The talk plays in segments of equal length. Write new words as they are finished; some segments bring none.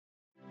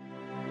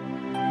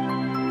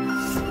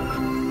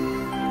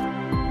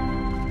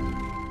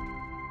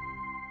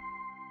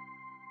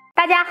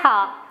大家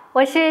好，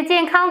我是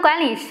健康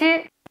管理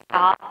师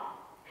好。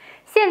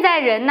现在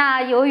人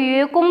呢，由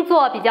于工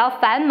作比较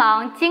繁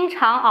忙，经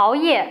常熬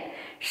夜，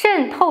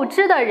肾透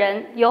支的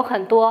人有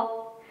很多。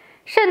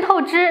肾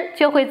透支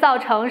就会造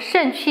成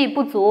肾气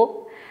不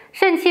足，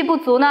肾气不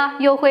足呢，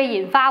又会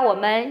引发我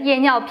们夜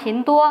尿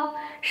频多、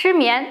失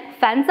眠、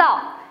烦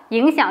躁，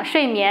影响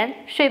睡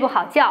眠，睡不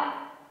好觉。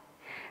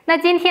那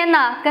今天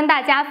呢，跟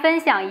大家分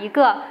享一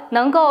个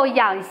能够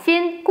养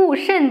心固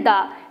肾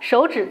的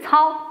手指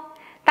操，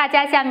大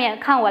家下面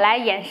看我来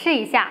演示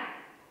一下。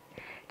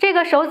这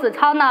个手指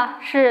操呢，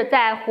是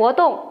在活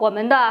动我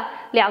们的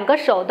两个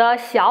手的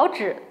小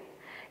指。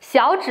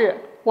小指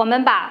我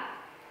们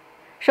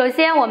首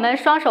先我们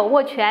双手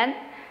握拳，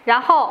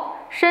然后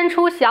伸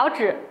出小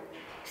指。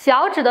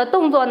小指的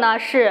动作呢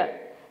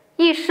是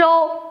一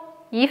收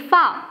一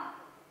放，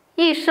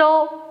一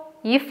收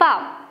一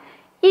放，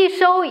一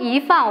收一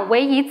放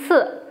为一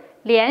次，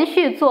连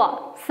续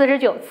做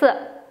49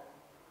次。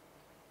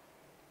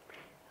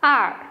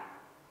2、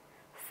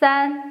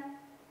3、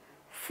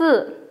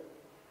4、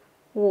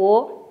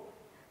5、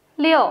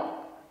6，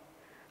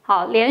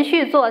好，连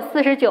续做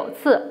49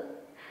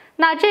次。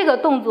那这个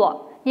动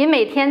作，你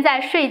每天在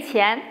睡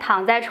前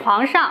躺在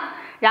床上，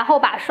然后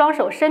把双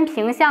手伸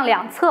平向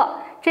两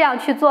侧，这样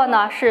去做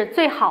呢是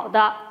最好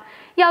的。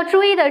要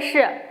注意的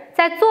是，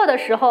在做的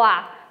时候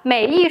啊，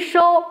每一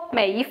收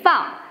每一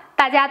放，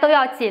大家都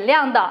要尽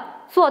量的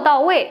做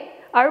到位，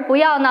而不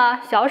要呢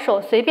小手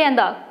随便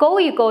的勾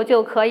一勾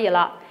就可以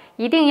了。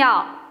一定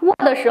要握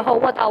的时候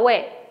握到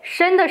位，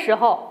伸的时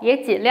候也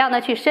尽量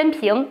的去伸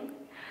平。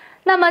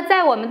那么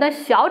在我们的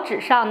小指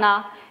上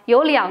呢，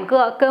有2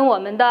个跟我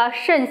们的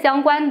肾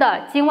相关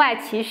的经外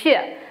奇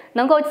穴，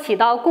能够起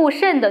到固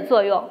肾的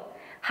作用。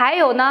还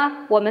有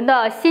呢，我们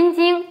的心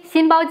经、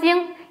心包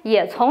经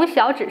也从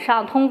小指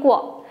上通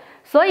过，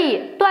所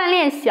以锻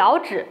炼小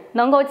指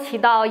能够起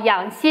到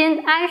养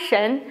心安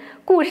神、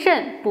固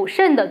肾补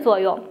肾的作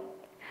用。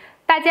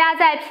大家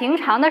在平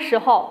常的时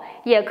候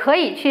也可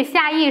以去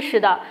下意识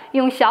的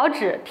用小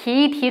指提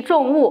一提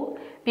重物，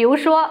比如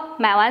说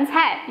买完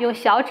菜用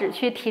小指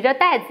去提着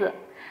袋子。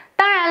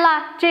当然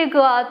了，这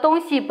个东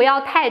西不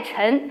要太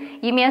沉，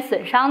以免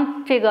损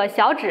伤这个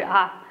小指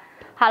啊。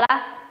好了，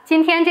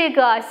今天这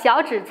个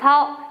小指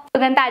操就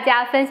跟大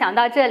家分享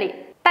到这里，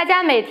大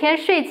家每天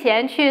睡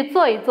前去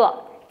做一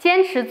做，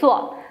坚持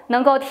做，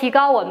能够提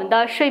高我们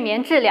的睡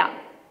眠质量。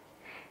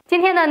今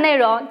天的内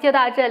容就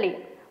到这里，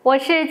我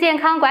是健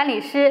康管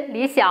理师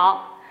李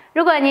晓。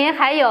如果您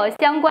还有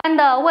相关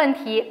的问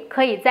题，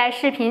可以在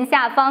视频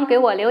下方给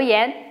我留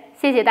言。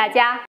谢谢大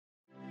家。